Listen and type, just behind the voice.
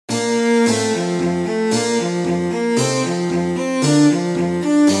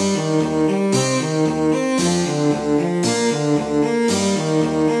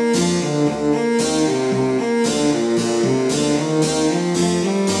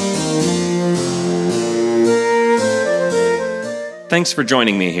Thanks for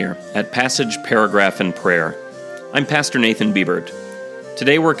joining me here at Passage, Paragraph, and Prayer. I'm Pastor Nathan Biebert.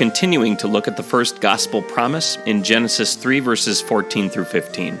 Today we're continuing to look at the first gospel promise in Genesis 3 verses 14 through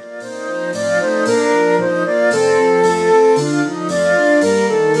 15.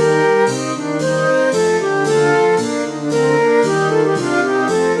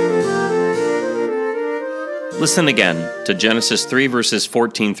 Listen again to Genesis 3 verses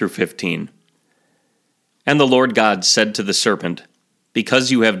 14 through 15. And the Lord God said to the serpent,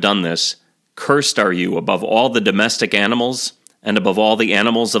 "Because you have done this, cursed are you above all the domestic animals and above all the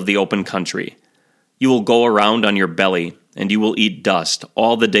animals of the open country. You will go around on your belly, and you will eat dust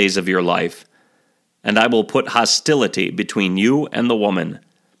all the days of your life. And I will put hostility between you and the woman,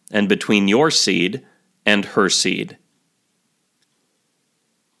 and between your seed and her seed."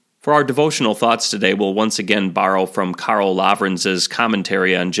 For our devotional thoughts today, we'll once again borrow from Karl Lavrans's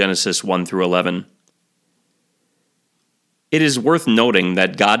commentary on Genesis 1 through 11. It is worth noting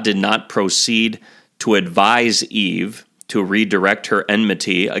that God did not proceed to advise Eve to redirect her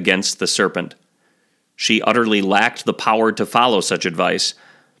enmity against the serpent. She utterly lacked the power to follow such advice.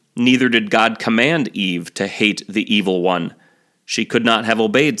 Neither did God command Eve to hate the evil one. She could not have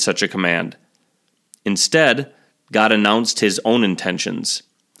obeyed such a command. Instead, God announced his own intentions.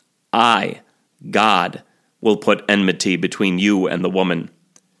 I, God, will put enmity between you and the woman.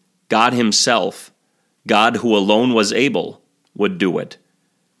 God himself, God who alone was able, would do it.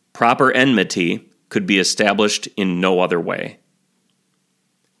 Proper enmity could be established in no other way.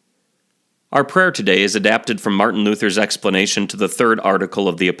 Our prayer today is adapted from Martin Luther's explanation to the third article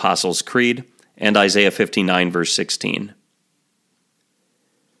of the Apostles' Creed and Isaiah 59 verse 16.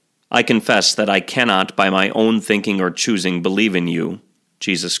 I confess that I cannot by my own thinking or choosing believe in you,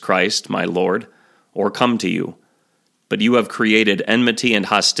 Jesus Christ, my Lord, or come to you. But you have created enmity and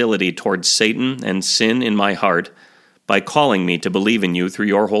hostility towards Satan and sin in my heart by calling me to believe in you through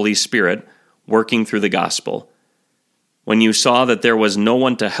your Holy Spirit, working through the gospel. When you saw that there was no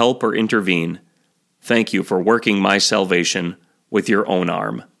one to help or intervene, thank you for working my salvation with your own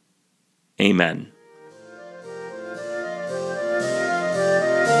arm. Amen.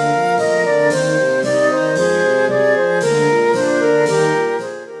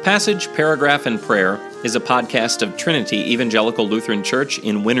 Passage, Paragraph, and Prayer is a podcast of Trinity Evangelical Lutheran Church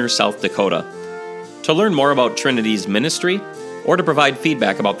in Winner, South Dakota. To learn more about Trinity's ministry, or to provide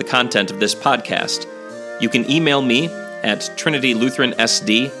feedback about the content of this podcast, you can email me at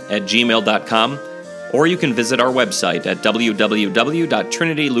trinitylutheransd@gmail.com, or you can visit our website at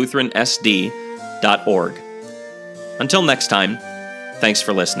www.trinitylutheransd.org. Until next time, thanks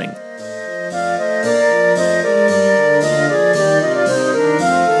for listening.